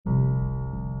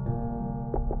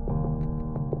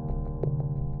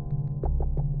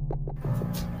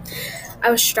I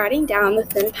was striding down the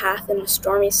thin path in a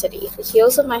stormy city, the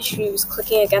heels of my shoes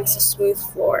clicking against the smooth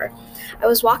floor. I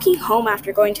was walking home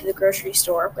after going to the grocery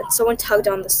store when someone tugged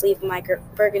on the sleeve of my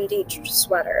burgundy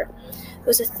sweater. It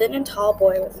was a thin and tall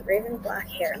boy with raven black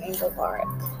hair named Alaric.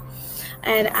 I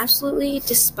had absolutely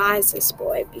despised this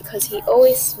boy because he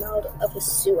always smelled of the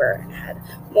sewer and had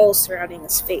moles surrounding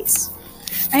his face.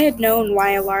 I had known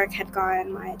why Alaric had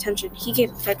gotten my attention. He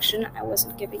gave affection I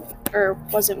wasn't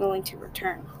willing to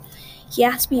return. He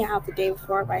asked me out the day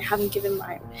before, but I haven't given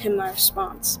him my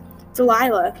response.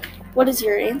 Delilah, what is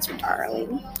your answer,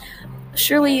 darling?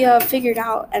 Surely you have figured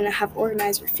out and have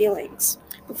organized your feelings.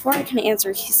 Before I can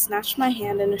answer, he snatched my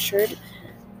hand and assured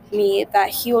me that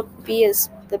he would be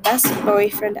the best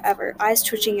boyfriend ever, eyes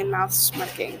twitching and mouth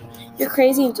smirking. You're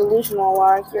crazy and delusional,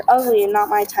 Alaric. You're ugly and not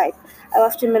my type. I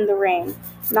left him in the rain,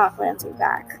 not glancing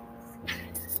back.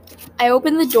 I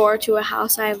opened the door to a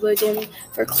house I have lived in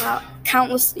for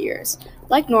countless years.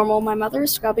 Like normal, my mother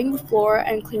is scrubbing the floor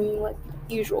and cleaning like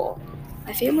usual.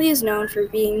 My family is known for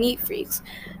being neat freaks,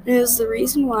 and it is the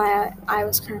reason why I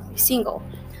was currently single.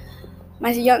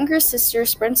 My younger sister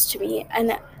sprints to me,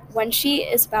 and when she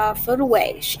is about a foot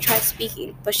away, she tries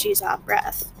speaking, but she's out of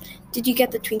breath. Did you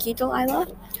get the Twinkie, Delilah?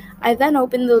 I then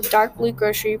opened the dark blue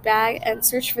grocery bag and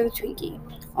searched for the Twinkie.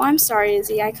 Oh, I'm sorry,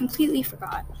 Izzy, I completely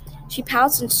forgot. She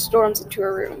pouts and storms into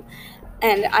her room,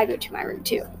 and I go to my room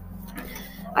too.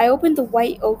 I opened the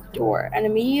white oak door, and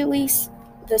immediately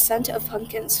the scent of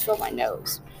pumpkins filled my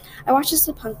nose. I watched as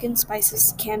the pumpkin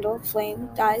spices candle flame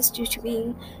dies due to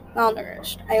being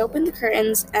malnourished. I opened the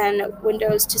curtains and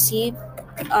windows to see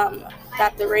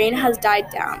that the rain has died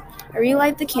down. I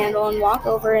relight the candle and walk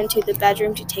over into the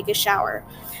bedroom to take a shower.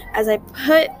 As I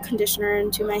put conditioner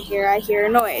into my hair, I hear a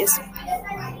noise.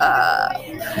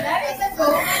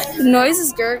 The noise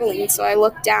is gurgling, so I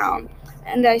looked down,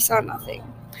 and I saw nothing.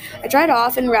 I dried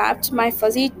off and wrapped my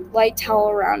fuzzy light towel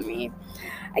around me.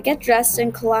 I get dressed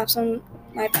and collapse on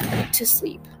my bed to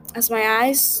sleep. As my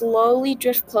eyes slowly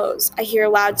drift closed, I hear a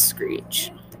loud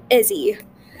screech. Izzy.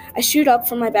 I shoot up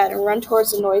from my bed and run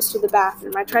towards the noise to the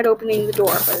bathroom. I tried opening the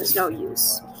door, but it's no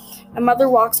use. My mother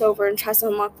walks over and tries to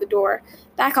unlock the door.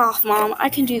 Back off, Mom. I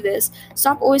can do this.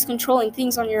 Stop always controlling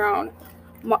things on your own.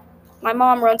 My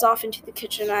mom runs off into the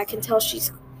kitchen, and I can tell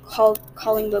she's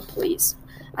calling the police.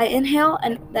 I inhale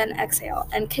and then exhale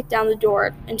and kick down the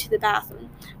door into the bathroom.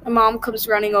 My mom comes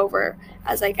running over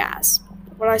as I gasp.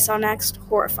 What I saw next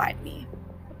horrified me.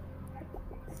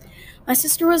 My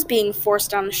sister was being forced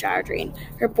down the shower drain.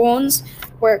 Her bones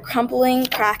were crumpling,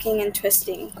 cracking, and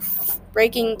twisting,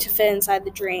 breaking to fit inside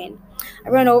the drain. I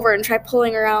ran over and tried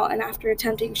pulling her out, and after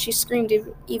attempting, she screamed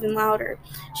even louder.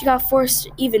 She got forced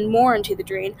even more into the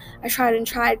drain. I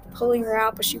tried pulling her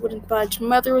out, but she wouldn't budge. My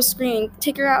mother was screaming,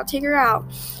 take her out, take her out.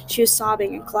 She was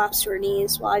sobbing and collapsed to her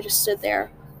knees while I just stood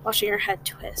there, watching her head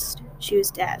twist. She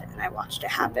was dead, and I watched it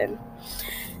happen.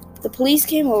 The police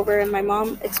came over, and my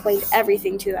mom explained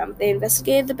everything to them. They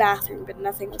investigated the bathroom, but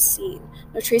nothing was seen.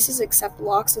 No traces except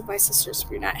locks of my sister's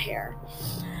brunette hair.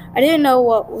 I didn't know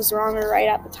what was wrong or right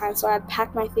at the time, so I had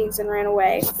packed my things and ran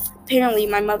away. Apparently,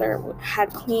 my mother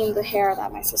had cleaned the hair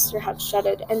that my sister had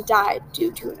shedded and died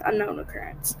due to an unknown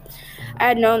occurrence. I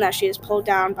had known that she was pulled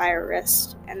down by her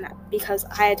wrist, and that because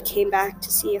I had came back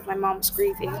to see if my mom was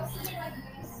grieving.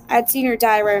 I had seen her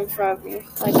die right in front of me,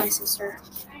 like my sister.